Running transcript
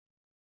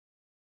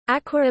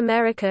Aqua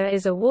America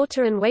is a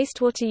water and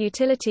wastewater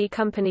utility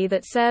company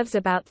that serves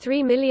about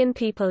 3 million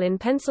people in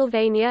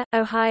Pennsylvania,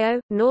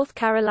 Ohio, North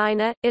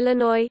Carolina,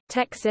 Illinois,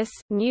 Texas,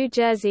 New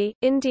Jersey,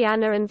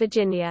 Indiana and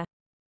Virginia.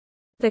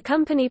 The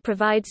company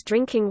provides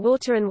drinking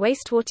water and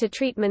wastewater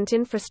treatment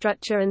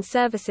infrastructure and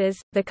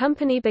services. The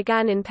company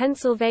began in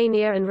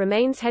Pennsylvania and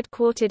remains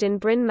headquartered in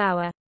Bryn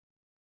Mawr.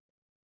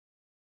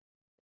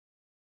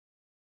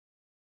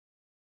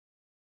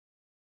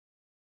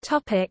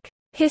 Topic: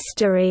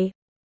 History.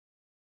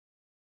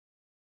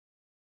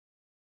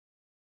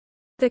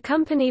 The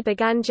company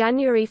began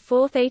January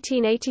 4,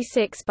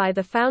 1886 by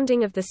the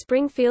founding of the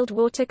Springfield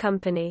Water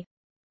Company.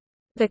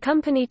 The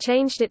company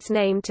changed its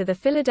name to the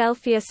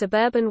Philadelphia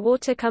Suburban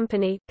Water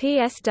Company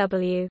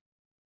 (PSW).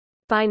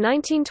 By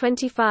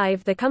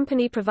 1925 the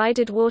company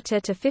provided water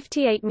to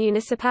 58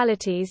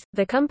 municipalities.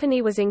 The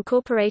company was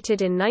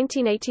incorporated in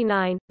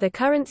 1989. The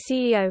current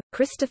CEO,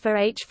 Christopher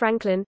H.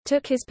 Franklin,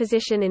 took his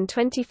position in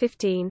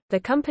 2015. The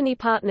company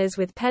partners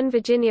with Penn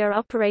Virginia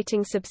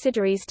operating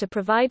subsidiaries to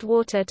provide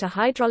water to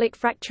hydraulic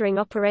fracturing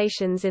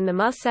operations in the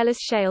Marcellus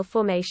Shale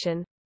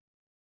formation.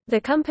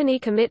 The company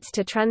commits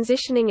to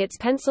transitioning its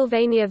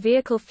Pennsylvania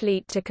vehicle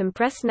fleet to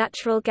compressed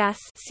natural gas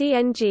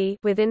 (CNG)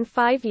 within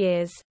 5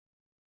 years.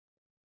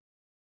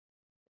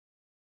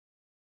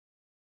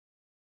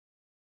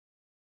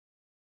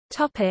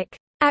 Topic: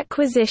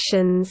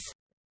 Acquisitions.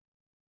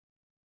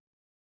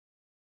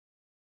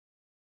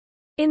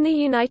 In the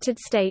United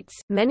States,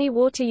 many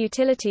water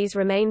utilities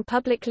remain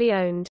publicly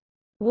owned.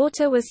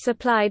 Water was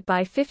supplied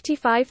by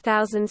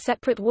 55,000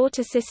 separate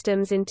water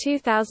systems in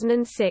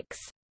 2006.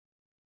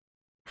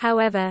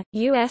 However,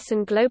 U.S.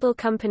 and global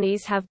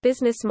companies have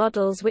business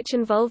models which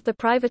involve the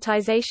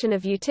privatization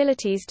of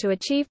utilities to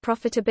achieve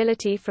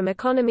profitability from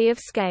economy of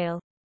scale.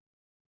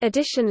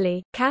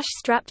 Additionally,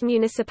 cash-strapped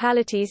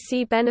municipalities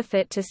see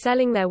benefit to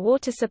selling their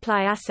water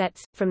supply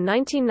assets. From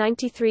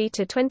 1993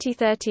 to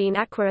 2013,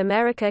 Aqua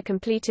America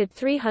completed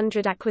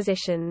 300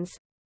 acquisitions.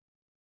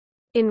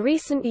 In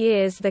recent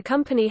years, the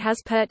company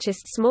has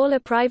purchased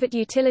smaller private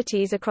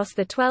utilities across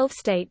the 12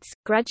 states,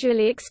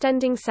 gradually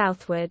extending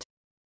southward.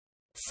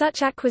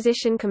 Such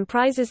acquisition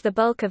comprises the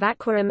bulk of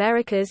Aqua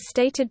America's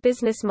stated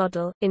business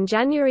model. In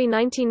January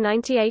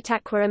 1998,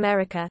 Aqua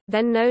America,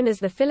 then known as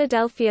the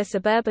Philadelphia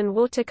Suburban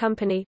Water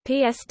Company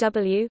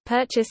 (PSW),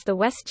 purchased the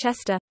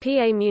Westchester,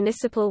 PA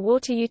municipal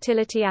water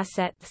utility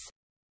assets.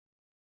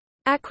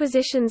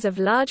 Acquisitions of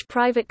large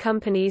private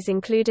companies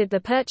included the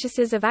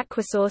purchases of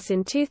Aquasource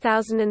in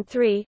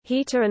 2003,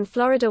 Heater and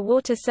Florida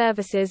Water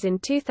Services in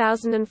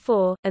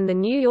 2004, and the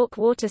New York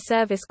Water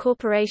Service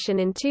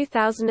Corporation in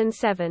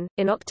 2007.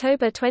 In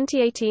October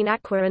 2018,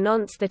 Aqua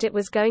announced that it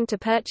was going to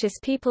purchase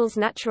Peoples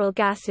Natural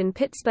Gas in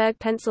Pittsburgh,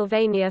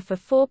 Pennsylvania for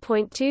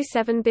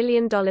 $4.27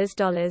 billion.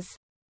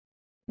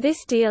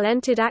 This deal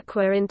entered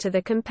Aqua into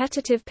the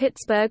competitive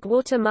Pittsburgh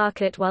water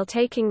market while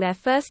taking their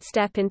first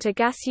step into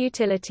gas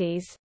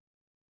utilities.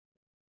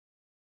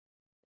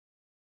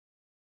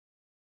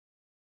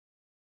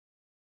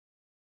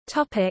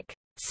 Topic: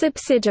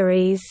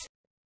 Subsidiaries.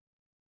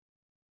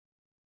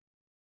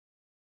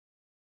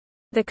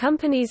 The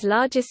company's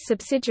largest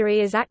subsidiary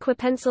is Aqua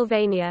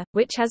Pennsylvania,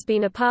 which has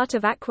been a part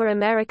of Aqua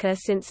America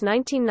since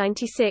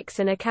 1996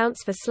 and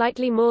accounts for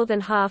slightly more than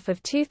half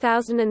of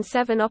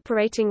 2007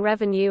 operating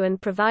revenue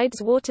and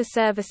provides water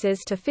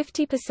services to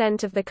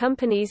 50% of the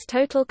company's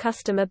total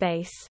customer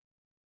base.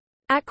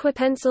 Aqua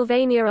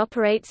Pennsylvania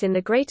operates in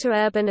the greater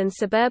urban and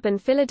suburban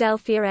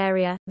Philadelphia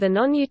area. The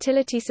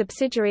non-utility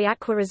subsidiary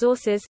Aqua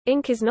Resources,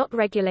 Inc. is not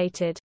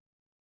regulated.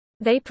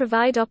 They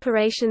provide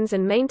operations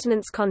and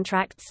maintenance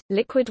contracts,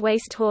 liquid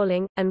waste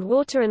hauling, and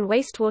water and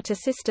wastewater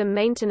system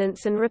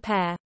maintenance and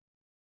repair.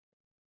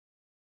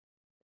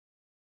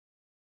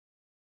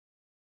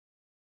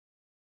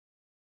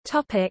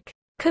 Topic: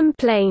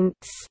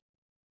 Complaints.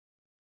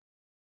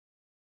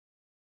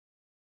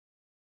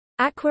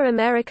 Aqua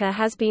America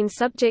has been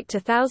subject to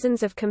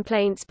thousands of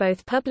complaints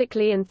both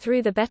publicly and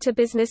through the Better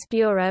Business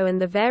Bureau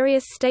and the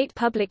various state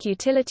public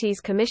utilities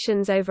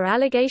commissions over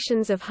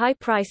allegations of high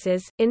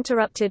prices,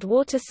 interrupted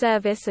water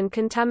service and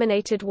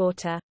contaminated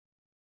water.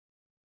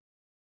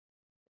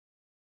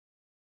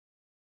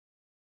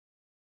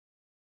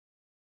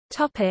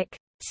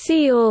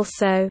 See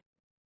also: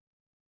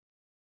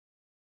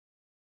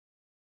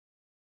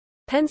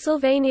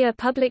 Pennsylvania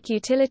Public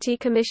Utility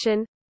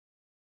Commission,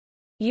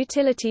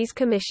 Utilities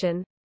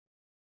Commission.